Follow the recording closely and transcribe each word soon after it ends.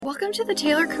Welcome to the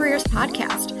Tailored Careers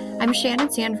Podcast. I'm Shannon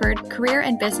Sanford, career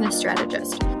and business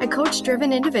strategist. I coach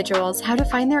driven individuals how to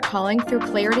find their calling through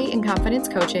clarity and confidence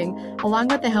coaching, along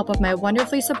with the help of my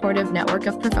wonderfully supportive network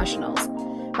of professionals.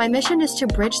 My mission is to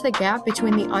bridge the gap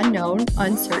between the unknown,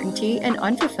 uncertainty, and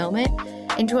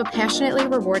unfulfillment into a passionately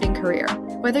rewarding career.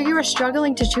 Whether you are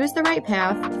struggling to choose the right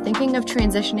path, thinking of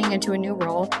transitioning into a new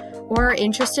role, or are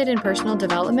interested in personal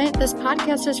development, this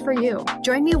podcast is for you.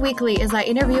 Join me weekly as I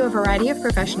interview a variety of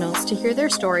professionals to hear their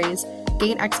stories,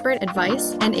 gain expert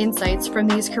advice and insights from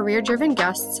these career-driven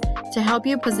guests to help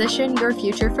you position your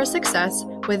future for success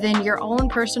within your own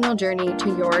personal journey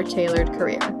to your tailored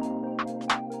career.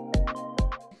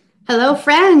 Hello,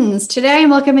 friends. Today I'm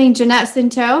welcoming Jeanette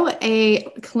Cinto, a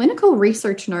clinical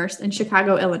research nurse in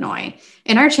Chicago, Illinois.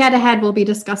 In our chat ahead, we'll be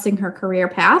discussing her career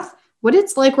path, what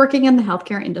it's like working in the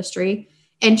healthcare industry,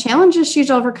 and challenges she's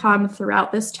overcome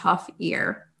throughout this tough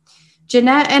year.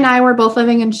 Jeanette and I were both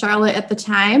living in Charlotte at the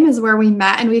time, is where we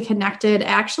met, and we connected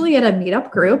actually at a meetup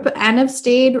group and have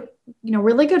stayed,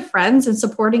 really good friends and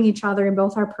supporting each other in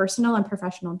both our personal and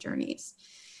professional journeys.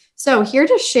 So here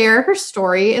to share her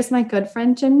story is my good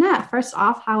friend, Jeanette. First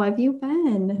off, how have you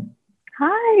been?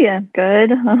 Hi,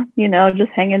 good.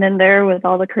 Just hanging in there with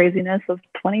all the craziness of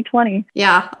 2020.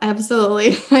 Yeah,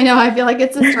 absolutely. I know. I feel like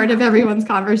it's the start of everyone's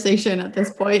conversation at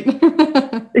this point.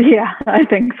 Yeah, I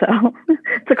think so.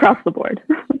 It's across the board.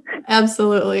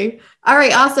 Absolutely. All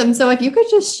right, awesome. So if you could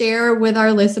just share with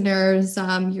our listeners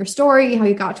your story, how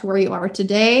you got to where you are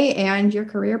today, and your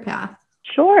career path.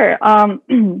 Sure.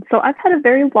 So I've had a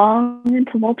very long and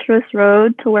tumultuous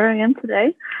road to where I am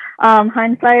today.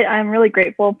 Hindsight, I'm really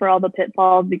grateful for all the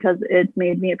pitfalls because it's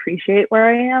made me appreciate where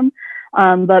I am.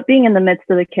 But being in the midst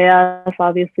of the chaos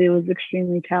obviously was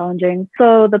extremely challenging.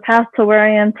 So the path to where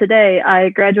I am today, I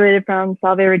graduated from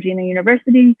Salve Regina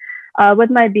University with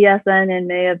my BSN in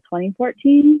May of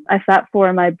 2014. I sat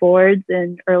for my boards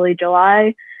in early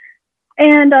July.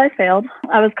 And I failed.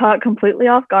 I was caught completely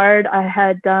off guard. I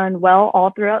had done well all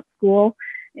throughout school.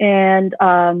 And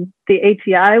the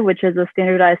ATI, which is a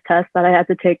standardized test that I had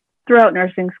to take throughout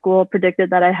nursing school,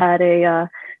 predicted that I had a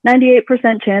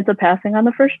 98% chance of passing on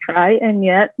the first try. And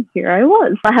yet here I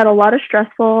was. I had a lot of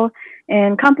stressful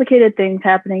and complicated things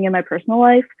happening in my personal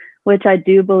life, which I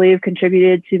do believe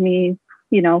contributed to me,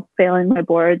 failing my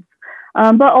boards.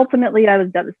 But ultimately, I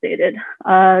was devastated.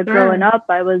 Growing up,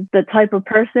 I was the type of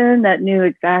person that knew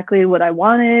exactly what I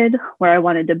wanted, where I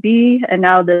wanted to be. And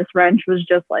now this wrench was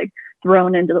just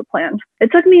thrown into the plan.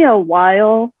 It took me a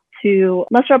while to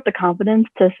muster up the confidence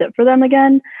to sit for them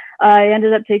again. I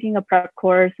ended up taking a prep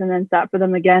course and then sat for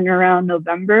them again around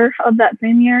November of that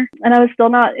same year. And I was still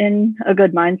not in a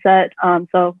good mindset.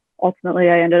 So ultimately,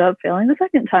 I ended up failing the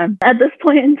second time. At this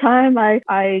point in time,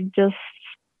 I just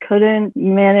couldn't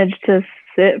manage to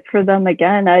sit for them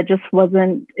again. I just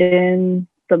wasn't in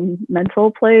the mental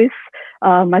place.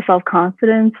 My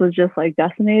self-confidence was just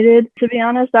decimated. To be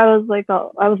honest, I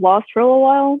was lost for a little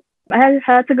while. I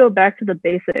had to go back to the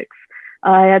basics.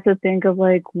 I had to think of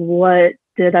what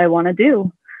did I want to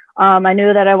do? I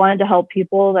knew that I wanted to help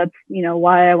people. That's,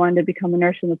 why I wanted to become a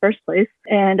nurse in the first place.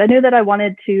 And I knew that I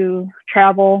wanted to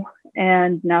travel.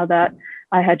 And now that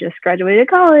I had just graduated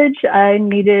college, I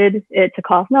needed it to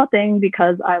cost nothing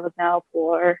because I was now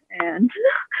poor and,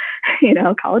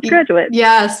 college graduate.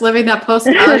 Yes, living that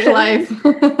post-college life.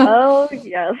 Oh,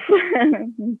 yes.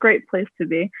 Great place to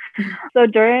be. So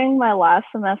during my last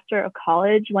semester of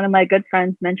college, one of my good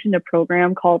friends mentioned a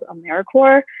program called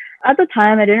AmeriCorps. At the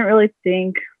time, I didn't really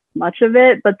think much of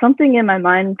it, but something in my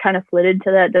mind kind of flitted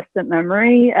to that distant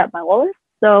memory at my lowest.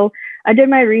 So I did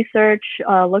my research,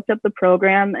 looked up the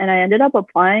program, and I ended up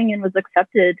applying and was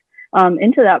accepted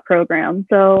into that program.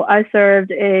 So I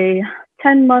served a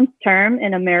 10-month term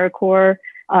in AmeriCorps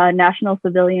National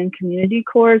Civilian Community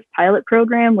Corps pilot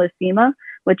program with FEMA,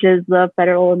 which is the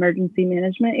Federal Emergency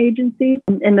Management Agency.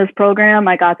 In this program,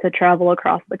 I got to travel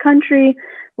across the country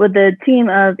with a team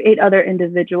of 8 other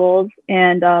individuals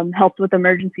and helped with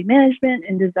emergency management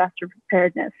and disaster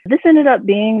preparedness. This ended up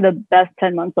being the best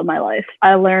 10 months of my life.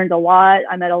 I learned a lot.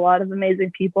 I met a lot of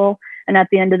amazing people. And at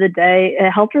the end of the day,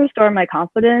 it helped restore my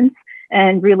confidence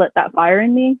and relit that fire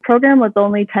in me. The program was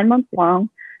only 10 months long.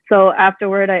 So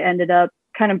afterward, I ended up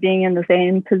kind of being in the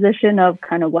same position of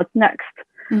kind of what's next.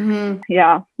 Mm-hmm.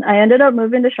 Yeah, I ended up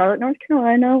moving to Charlotte, North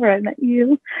Carolina, where I met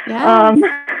you. Yes.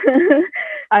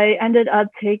 I ended up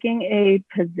taking a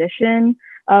position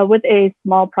with a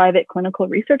small private clinical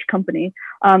research company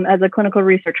as a clinical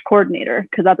research coordinator.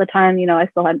 Because at the time, I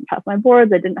still hadn't passed my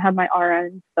boards. I didn't have my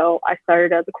RN, so I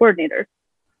started as a coordinator.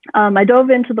 I dove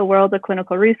into the world of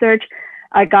clinical research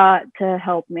I got to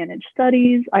help manage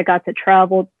studies. I got to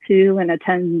travel to and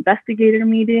attend investigator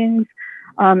meetings.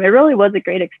 It really was a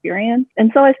great experience.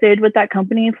 And so I stayed with that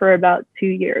company for about 2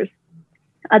 years.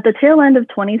 At the tail end of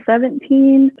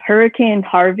 2017, Hurricanes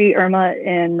Harvey, Irma,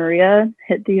 and Maria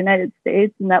hit the United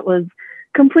States, and that was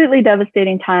completely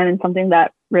devastating time and something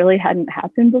that really hadn't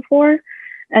happened before.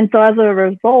 And so as a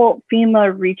result,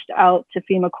 FEMA reached out to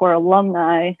FEMA Corps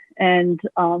alumni, and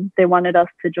they wanted us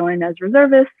to join as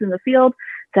reservists in the field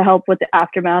to help with the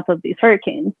aftermath of these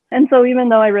hurricanes. And so even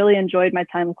though I really enjoyed my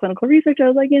time in clinical research, I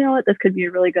was like, you know what, this could be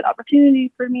a really good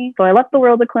opportunity for me. So I left the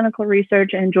world of clinical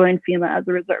research and joined FEMA as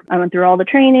a reserve. I went through all the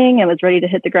training and was ready to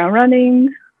hit the ground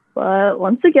running. But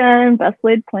once again, best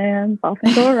laid plans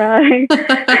often go awry.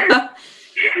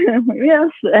 Yes,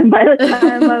 and by the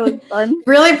time I was done,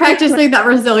 really practicing that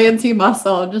resiliency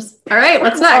muscle. Just, all right,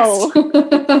 what's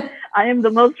next? I am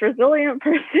the most resilient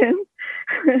person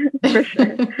for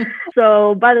sure.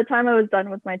 So by the time I was done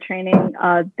with my training,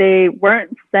 they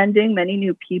weren't sending many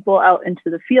new people out into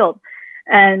the field.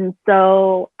 And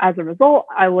so as a result,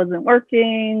 I wasn't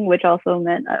working, which also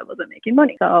meant I wasn't making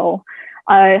money. So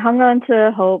I hung on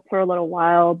to hope for a little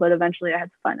while, but eventually I had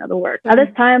to find other work. At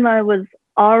this time, I was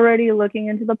already looking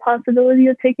into the possibility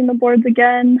of taking the boards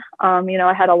again.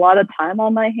 I had a lot of time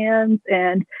on my hands,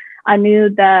 and I knew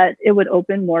that it would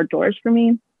open more doors for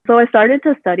me. So I started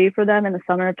to study for them in the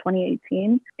summer of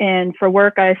 2018. And for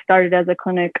work, I started as a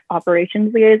clinic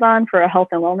operations liaison for a health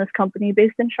and wellness company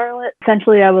based in Charlotte.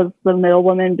 Essentially, I was the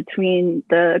middlewoman between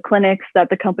the clinics that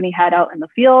the company had out in the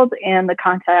field and the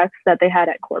contacts that they had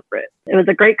at corporate. It was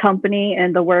a great company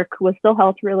and the work was still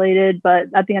health related. But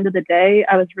at the end of the day,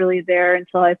 I was really there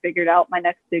until I figured out my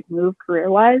next big move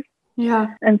career-wise.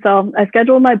 Yeah. And so I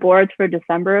scheduled my boards for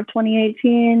December of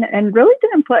 2018 and really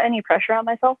didn't put any pressure on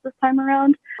myself this time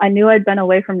around. I knew I'd been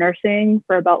away from nursing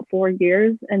for about 4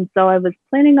 years. And so I was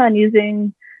planning on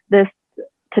using this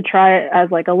to try it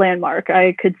as like a landmark.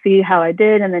 I could see how I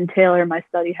did and then tailor my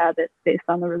study habits based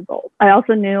on the results. I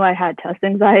also knew I had test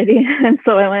anxiety. And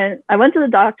so I went to the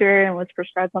doctor and was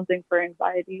prescribed something for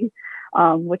anxiety,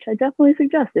 which I definitely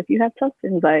suggest if you have test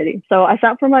anxiety. So I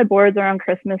sat for my boards around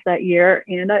Christmas that year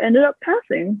and I ended up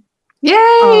passing.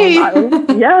 Yay!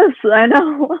 Yes, I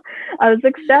know. I was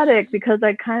ecstatic because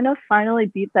I kind of finally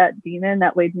beat that demon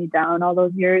that weighed me down all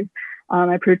those years.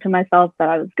 I proved to myself that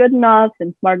I was good enough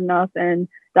and smart enough and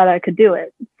that I could do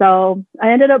it. So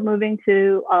I ended up moving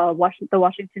to the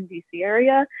Washington, D.C.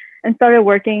 area and started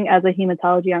working as a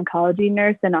hematology oncology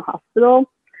nurse in a hospital.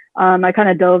 I kind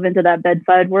of dove into that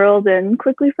bedside world and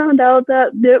quickly found out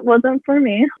that it wasn't for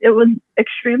me. It was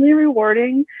extremely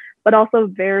rewarding, but also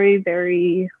very,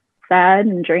 very sad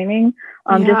and draining,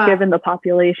 just given the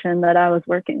population that I was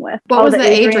working with. What was the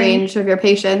age range of your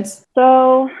patients?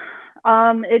 So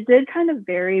it did kind of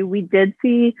vary. We did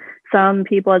see some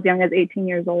people as young as 18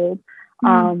 years old,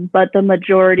 but the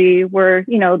majority were,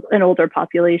 an older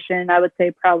population. I would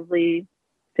say probably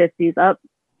 50s up.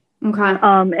 Okay.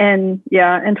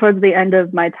 And towards the end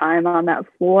of my time on that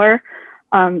floor,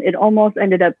 it almost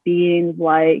ended up being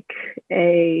like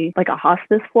a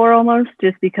hospice floor almost,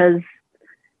 just because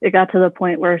it got to the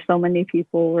point where so many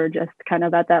people were just kind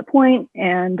of at that point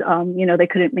and, they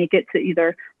couldn't make it to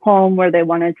either home where they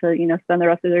wanted to, spend the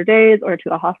rest of their days or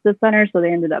to a hospice center. So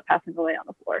they ended up passing away on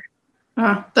the floor.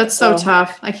 Oh, that's so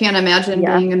tough. I can't imagine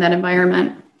being in that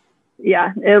environment.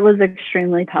 Yeah, it was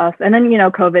extremely tough. And then,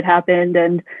 COVID happened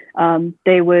and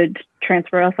they would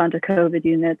transfer us onto COVID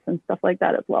units and stuff like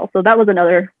that as well. So that was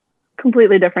another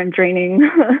completely different draining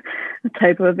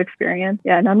type of experience.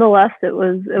 Yeah, nonetheless, it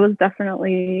was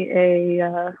definitely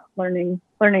a learning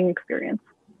experience.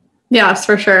 Yes,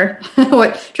 for sure.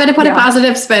 Try to put a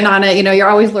positive spin on it. You're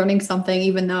always learning something,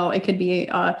 even though it could be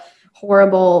a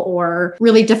horrible or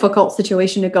really difficult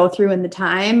situation to go through in the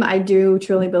time. I do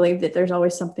truly believe that there's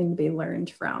always something to be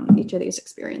learned from each of these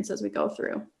experiences we go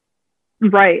through.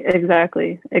 Right.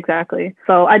 Exactly.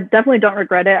 So I definitely don't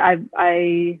regret it.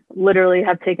 I literally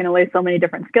have taken away so many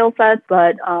different skill sets,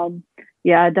 but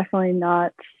definitely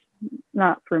not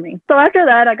for me. So after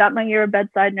that, I got my year of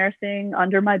bedside nursing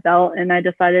under my belt and I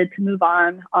decided to move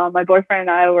on. My boyfriend and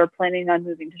I were planning on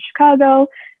moving to Chicago,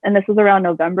 and this was around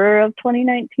November of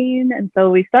 2019. And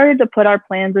so we started to put our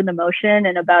plans into motion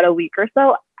in about a week or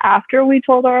so after we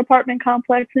told our apartment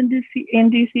complex in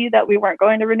DC that we weren't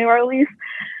going to renew our lease.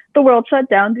 The world shut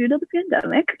down due to the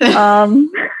pandemic.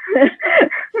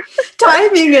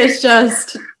 Timing is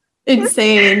just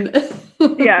insane.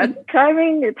 Yeah,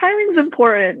 timing's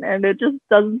important, and it just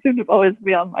doesn't seem to always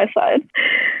be on my side.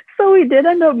 So we did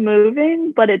end up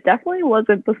moving, but it definitely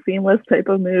wasn't the seamless type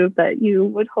of move that you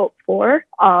would hope for.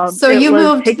 So you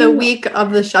moved the week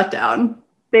of the shutdown.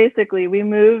 basically, we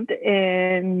moved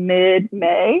in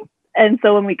mid-May. And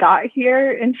so when we got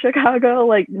here in Chicago,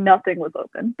 like nothing was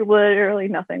open. Literally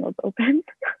nothing was open.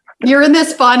 You're in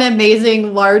this fun,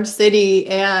 amazing, large city,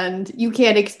 and you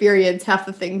can't experience half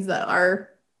the things that are,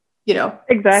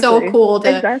 so cool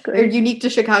they're unique to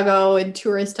Chicago and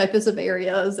tourist types of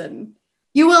areas. And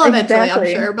you will eventually, I'm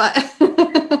sure, but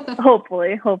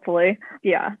hopefully.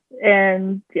 Yeah.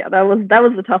 And yeah, that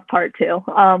was the tough part too.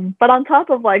 But on top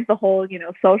of like the whole,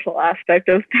 social aspect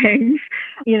of things,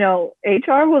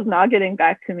 HR was not getting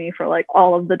back to me for like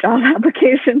all of the job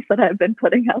applications that I've been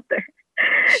putting out there.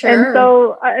 Sure. And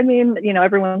so, I mean,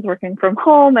 everyone's working from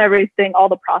home, everything, all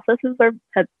the processes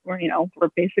were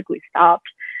basically stopped.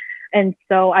 And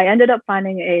so I ended up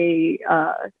finding a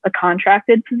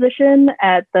contracted position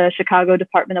at the Chicago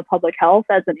Department of Public Health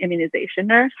as an immunization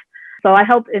nurse. So I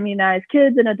helped immunize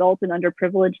kids and adults in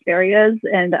underprivileged areas.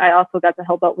 And I also got to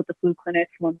help out with the flu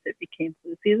clinics once it became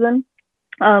flu season.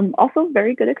 Also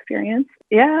very good experience.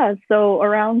 Yeah. So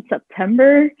around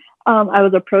September, I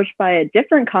was approached by a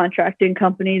different contracting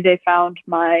company. They found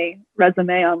my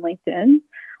resume on LinkedIn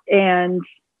and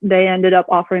they ended up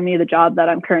offering me the job that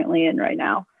I'm currently in right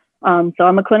now. So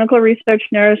I'm a clinical research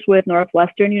nurse with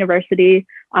Northwestern University.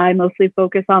 I mostly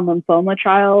focus on lymphoma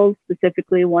trials,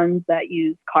 specifically ones that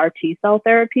use CAR T-cell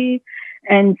therapy.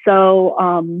 And so,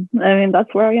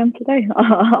 that's where I am today.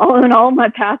 All in all, my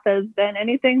path has been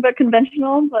anything but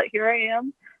conventional, but here I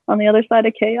am on the other side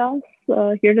of chaos,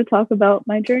 here to talk about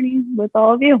my journey with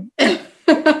all of you.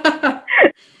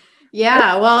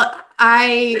 Yeah, well,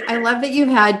 I love that you've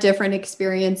had different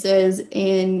experiences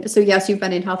so yes, you've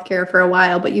been in healthcare for a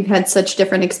while, but you've had such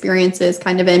different experiences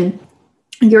kind of in,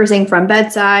 you're saying from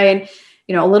bedside,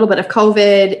 a little bit of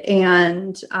COVID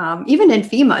and even in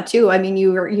FEMA too. I mean,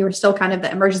 you were still kind of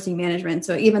the emergency management.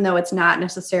 So even though it's not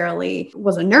necessarily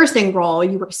was a nursing role,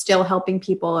 you were still helping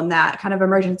people in that kind of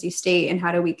emergency state. And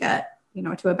how do we get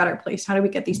to a better place? How do we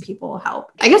get these people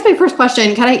help? I guess my first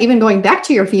question, kind of even going back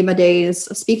to your FEMA days,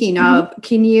 speaking of,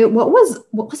 what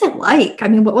was it like? I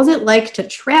mean, what was it like to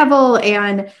travel?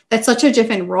 And that's such a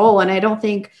different role. And I don't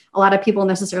think a lot of people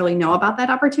necessarily know about that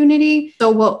opportunity. So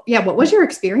what was your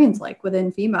experience like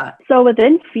within FEMA? So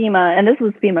within FEMA, and this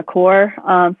was FEMA Core,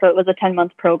 so it was a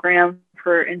 10-month program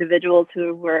for individuals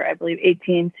who were, I believe,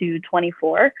 18 to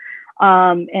 24.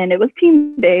 And it was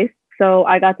team-based. So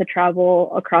I got to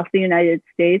travel across the United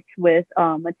States with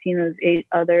a team of 8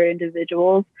 other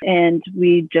individuals, and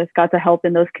we just got to help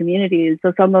in those communities.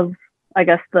 So some of, I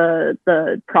guess,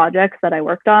 the projects that I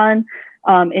worked on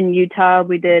in Utah,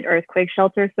 we did earthquake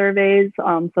shelter surveys.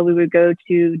 So we would go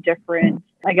to different,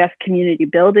 I guess, community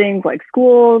buildings like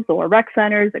schools or rec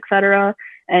centers, et cetera.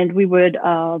 And we would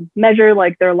measure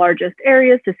like their largest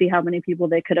areas to see how many people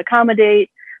they could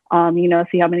accommodate.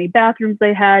 See how many bathrooms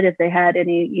they had, if they had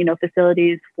any,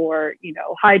 facilities for,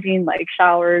 hygiene, like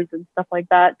showers and stuff like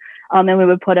that. And we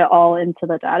would put it all into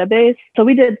the database. So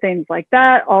we did things like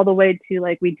that all the way to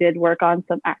like, we did work on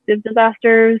some active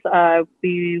disasters.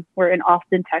 We were in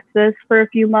Austin, Texas for a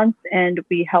few months, and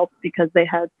we helped because they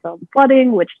had some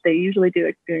flooding, which they usually do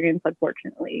experience,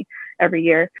 unfortunately, every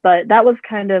year. But that was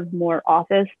kind of more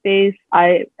office based.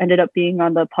 I ended up being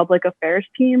on the public affairs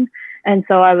team. And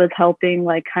so I was helping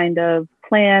like kind of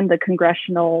plan the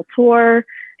congressional tour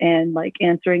and like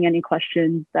answering any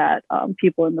questions that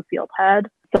people in the field had.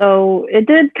 So it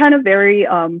did kind of vary.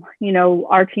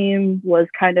 Our team was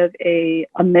kind of a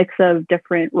mix of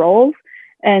different roles.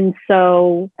 And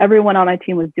so everyone on my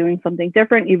team was doing something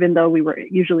different, even though we were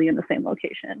usually in the same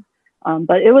location.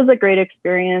 But it was a great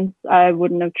experience. I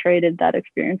wouldn't have traded that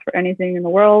experience for anything in the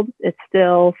world. It's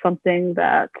still something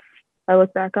that I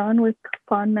look back on with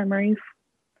fond memories.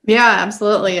 Yeah,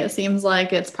 absolutely. It seems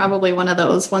like it's probably one of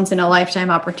those once in a lifetime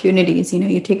opportunities.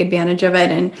 You take advantage of it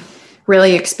and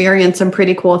really experience some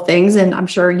pretty cool things. And I'm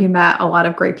sure you met a lot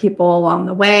of great people along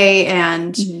the way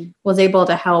and was able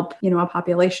to help, a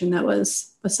population that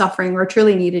was suffering or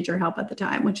truly needed your help at the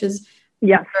time, which is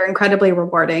incredibly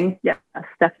rewarding. Yes,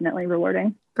 definitely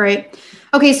rewarding. Great.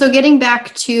 Okay, so getting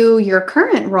back to your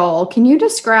current role, can you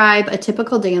describe a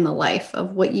typical day in the life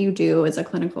of what you do as a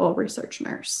clinical research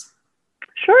nurse?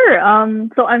 Sure.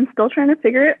 So I'm still trying to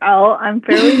figure it out. I'm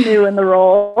fairly new in the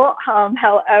role.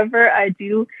 However, I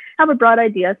do have a broad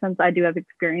idea since I do have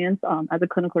experience as a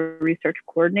clinical research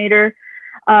coordinator.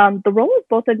 The role is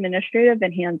both administrative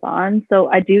and hands-on. So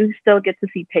I do still get to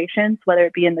see patients, whether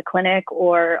it be in the clinic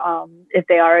or if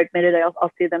they are admitted,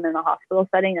 I'll see them in the hospital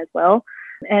setting as well.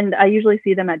 And I usually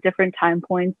see them at different time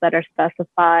points that are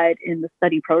specified in the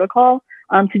study protocol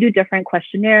to do different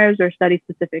questionnaires or study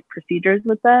specific procedures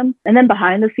with them. And then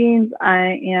behind the scenes,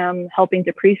 I am helping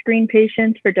to pre-screen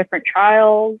patients for different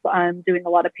trials. I'm doing a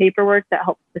lot of paperwork that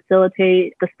helps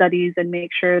facilitate the studies and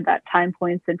make sure that time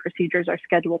points and procedures are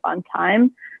scheduled on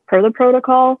time per the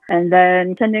protocol. And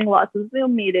then attending lots of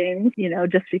Zoom meetings,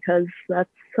 just because that's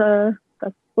the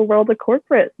world of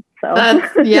corporate. So in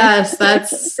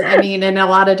a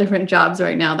lot of different jobs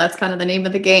right now, that's kind of the name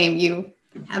of the game. You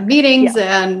have meetings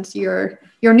and your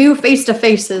new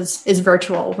face-to-face is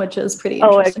virtual, which is pretty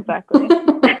interesting. Oh, exactly.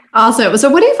 Awesome. So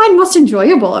what do you find most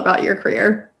enjoyable about your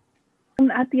career?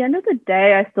 At the end of the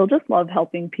day, I still just love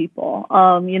helping people.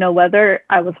 Whether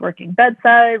I was working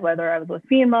bedside, whether I was with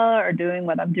FEMA or doing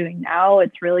what I'm doing now,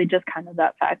 it's really just kind of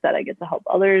that fact that I get to help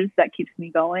others that keeps me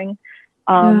going.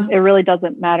 It really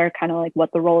doesn't matter kind of like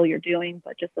what the role you're doing,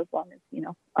 but just as long as,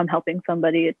 I'm helping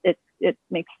somebody, it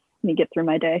makes me get through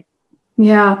my day.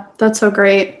 Yeah, that's so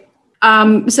great.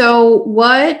 So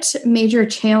what major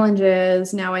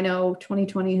challenges, now I know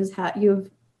 2020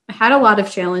 you've had a lot of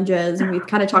challenges and we've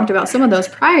kind of talked about some of those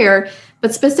prior,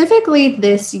 but specifically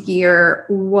this year,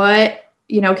 can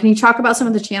you talk about some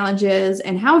of the challenges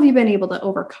and how have you been able to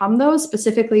overcome those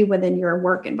specifically within your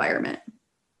work environment?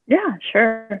 Yeah,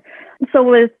 sure. So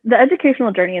with the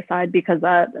educational journey aside, because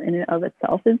that in and of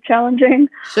itself is challenging,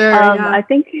 I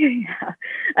think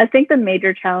the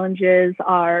major challenges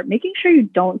are making sure you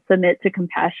don't submit to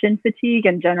compassion fatigue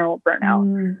and general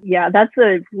burnout. Yeah, that's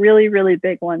a really, really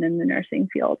big one in the nursing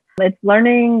field. It's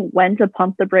learning when to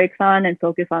pump the brakes on and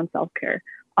focus on self-care.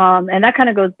 And that kind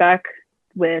of goes back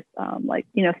with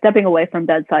stepping away from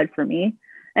bedside for me.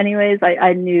 Anyways,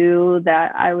 I knew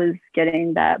that I was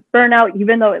getting that burnout,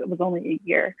 even though it was only a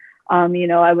year. I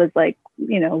was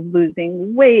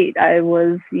losing weight. I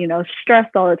was,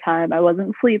 stressed all the time. I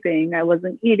wasn't sleeping. I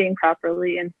wasn't eating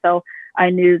properly. And so I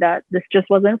knew that this just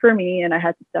wasn't for me and I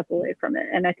had to step away from it.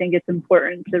 And I think it's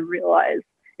important to realize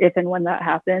if and when that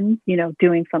happens,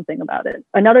 doing something about it.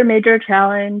 Another major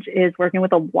challenge is working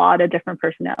with a lot of different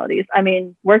personalities. I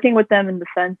mean, working with them in the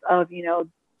sense of,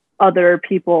 other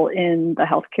people in the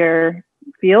healthcare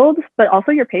field, but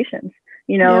also your patients.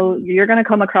 You're going to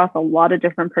come across a lot of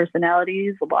different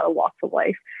personalities, a lot of walks of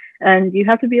life, and you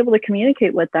have to be able to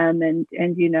communicate with them and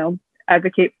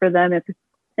advocate for them if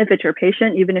it's your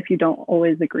patient, even if you don't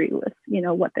always agree with,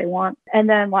 what they want. And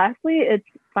then lastly, it's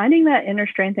finding that inner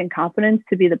strength and confidence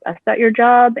to be the best at your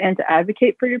job and to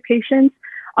advocate for your patients.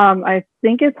 I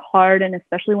think it's hard, and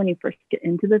especially when you first get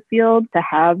into the field, to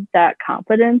have that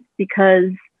confidence,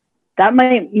 because that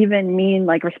might even mean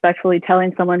respectfully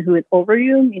telling someone who is over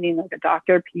you, meaning like a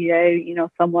doctor, PA,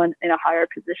 someone in a higher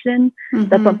position,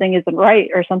 that something isn't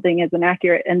right or something isn't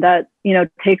accurate. And that,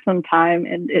 takes some time,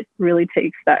 and it really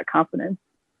takes that confidence.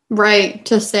 Right.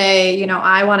 To say,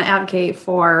 I want to advocate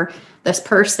for this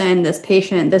person, this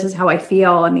patient, this is how I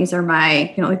feel. And these are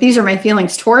my, these are my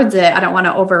feelings towards it. I don't want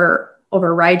to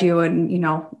override you and,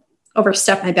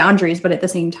 overstep my boundaries. But at the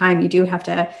same time, you do have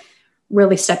to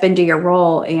really step into your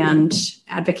role and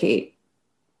advocate.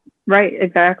 Right,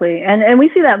 exactly. And we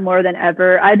see that more than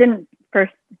ever. I didn't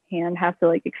firsthand have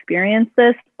to experience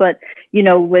this, but,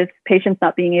 with patients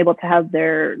not being able to have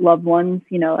their loved ones,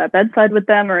 at bedside with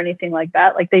them or anything like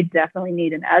that, they definitely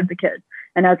need an advocate.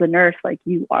 And as a nurse,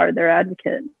 you are their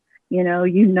advocate.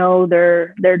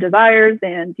 Their desires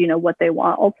and, what they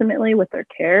want ultimately with their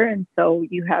care. And so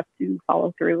you have to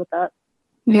follow through with that.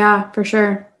 Yeah, for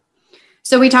sure.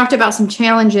 So we talked about some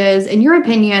challenges. In your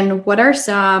opinion, what are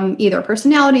some either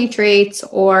personality traits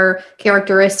or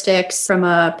characteristics from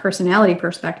a personality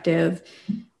perspective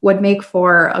would make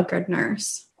for a good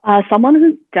nurse? Someone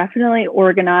who's definitely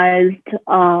organized.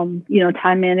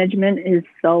 Time management is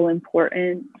so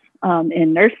important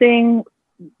in nursing,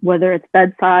 whether it's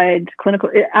bedside, clinical,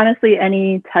 honestly,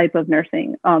 any type of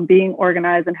nursing. Being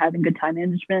organized and having good time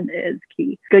management is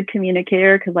key. Good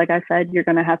communicator, because like I said, you're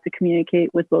going to have to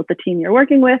communicate with both the team you're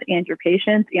working with and your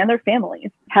patients and their families.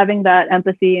 Having that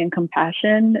empathy and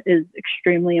compassion is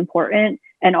extremely important.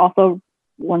 And also,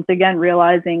 once again,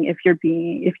 realizing if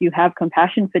you have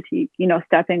compassion fatigue,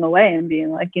 stepping away and being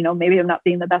like, maybe I'm not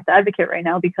being the best advocate right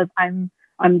now because I'm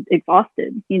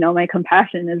exhausted. My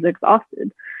compassion is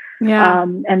exhausted. Yeah.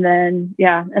 And then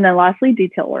lastly,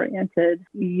 detail oriented.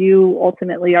 You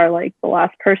ultimately are the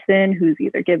last person who's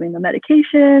either giving the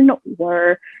medication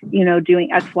or,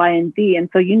 doing X, Y, and Z. And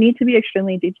so you need to be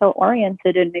extremely detail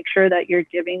oriented and make sure that you're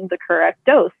giving the correct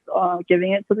dose,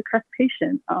 giving it to the correct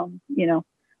patient,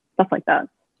 stuff like that.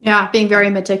 Yeah. Being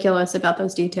very meticulous about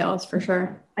those details for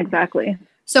sure. Exactly.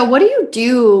 So what do you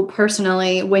do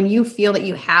personally when you feel that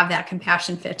you have that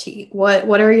compassion fatigue?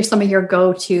 What are some of your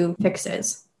go-to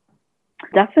fixes?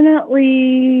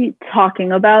 Definitely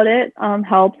talking about it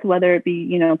helps, whether it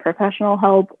be, professional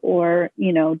help or,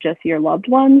 just your loved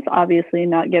ones. Obviously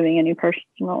not giving any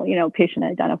personal, patient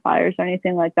identifiers or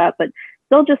anything like that, but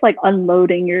still just like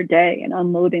unloading your day and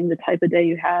unloading the type of day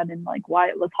you had and like why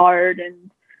it was hard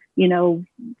and,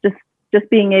 just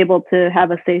being able to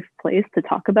have a safe place to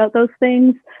talk about those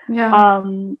things.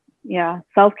 Yeah.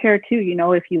 Self-care too.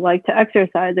 If you like to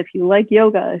exercise, if you like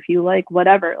yoga, if you like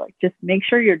whatever, like just make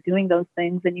sure you're doing those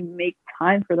things and you make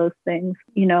time for those things.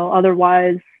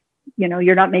 Otherwise,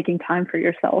 you're not making time for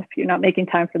yourself. You're not making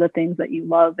time for the things that you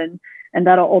love, and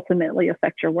that'll ultimately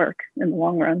affect your work in the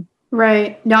long run.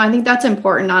 Right. No, I think that's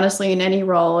important, honestly, in any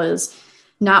role, is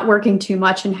not working too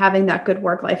much and having that good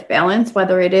work-life balance,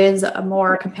 whether it is a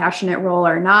more compassionate role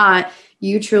or not.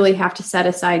 You truly have to set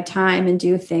aside time and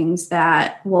do things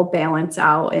that will balance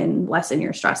out and lessen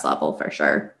your stress level for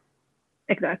sure.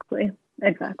 Exactly.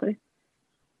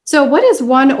 So what is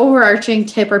one overarching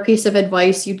tip or piece of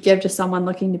advice you'd give to someone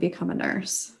looking to become a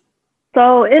nurse?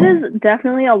 So it is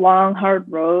definitely a long,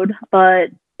 hard road,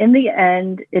 but in the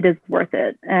end, it is worth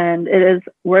it. And it is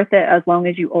worth it as long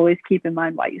as you always keep in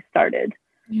mind why you started.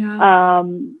 Yeah.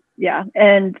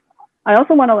 And I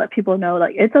also want to let people know,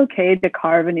 like, it's okay to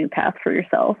carve a new path for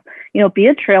yourself. Be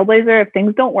a trailblazer. If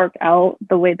things don't work out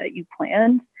the way that you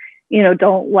planned,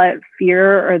 don't let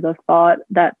fear or the thought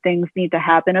that things need to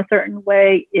happen a certain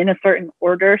way in a certain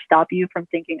order stop you from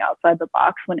thinking outside the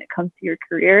box when it comes to your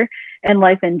career and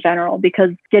life in general, because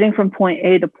getting from point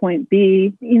A to point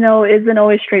B, isn't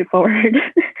always straightforward.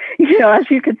 As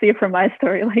you can see from my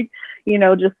story, like,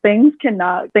 just things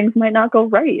might not go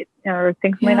right, or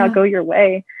things might not go your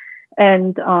way.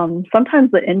 And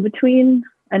sometimes the in-between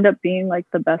end up being like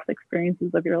the best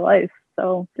experiences of your life.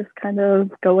 So just kind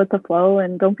of go with the flow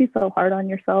and don't be so hard on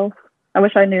yourself. I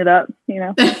wish I knew that,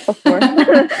 before.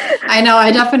 I know.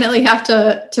 I definitely have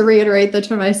to reiterate that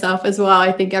to myself as well.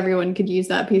 I think everyone could use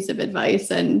that piece of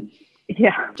advice, and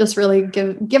just really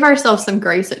give ourselves some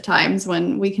grace at times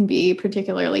when we can be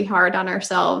particularly hard on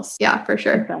ourselves. Yeah, for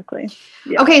sure. Exactly.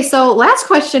 Yeah. Okay. So last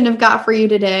question I've got for you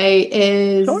today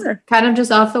is kind of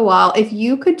just off the wall. If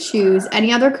you could choose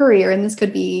any other career, and this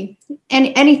could be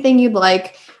anything you'd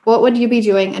like, what would you be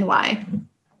doing and why?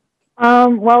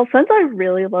 Well, since I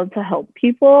really love to help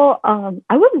people,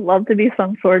 I would love to be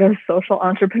some sort of social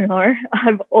entrepreneur.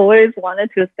 I've always wanted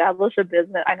to establish a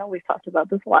business. I know we've talked about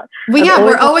this a lot.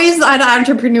 We're always on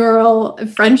entrepreneurial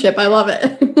friendship. I love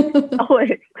it.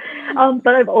 Always.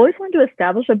 But I've always wanted to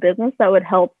establish a business that would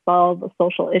help solve a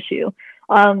social issue.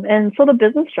 And so the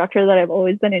business structure that I've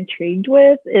always been intrigued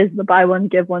with is the buy one,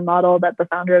 give one model that the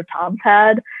founder of Tom's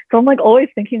had. So I'm like always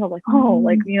thinking of like,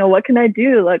 what can I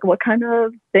do? Like, what kind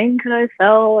of thing can I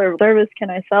sell or service can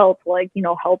I sell to like,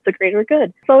 help the greater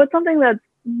good? So it's something that's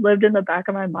lived in the back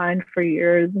of my mind for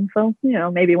years. And so,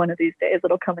 maybe one of these days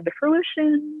it'll come into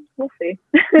fruition. We'll see.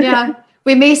 Yeah.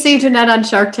 We may see Jeanette on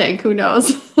Shark Tank. Who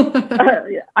knows?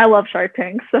 I love Shark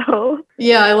Tank. So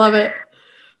yeah, I love it.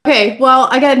 Okay. Well,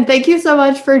 again, thank you so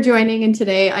much for joining in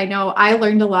today. I know I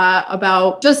learned a lot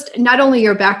about just not only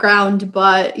your background,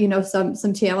 but,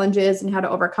 some challenges and how to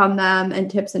overcome them and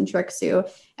tips and tricks too.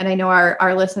 And I know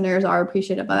our listeners are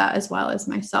appreciative of that as well as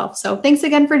myself. So thanks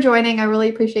again for joining. I really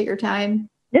appreciate your time.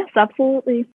 Yes,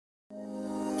 absolutely.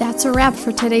 That's a wrap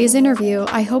for today's interview.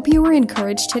 I hope you were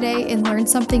encouraged today and learned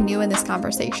something new in this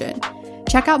conversation.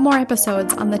 Check out more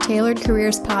episodes on the Tailored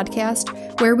Careers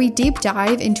podcast, where we deep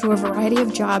dive into a variety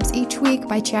of jobs each week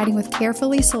by chatting with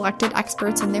carefully selected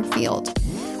experts in their field.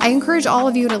 I encourage all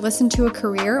of you to listen to a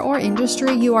career or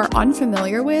industry you are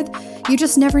unfamiliar with. You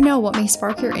just never know what may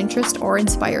spark your interest or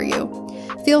inspire you.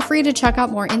 Feel free to check out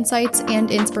more insights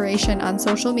and inspiration on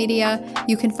social media.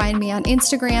 You can find me on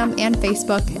Instagram and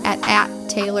Facebook at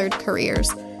Tailored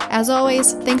Careers. As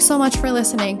always, thanks so much for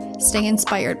listening. Stay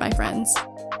inspired, my friends.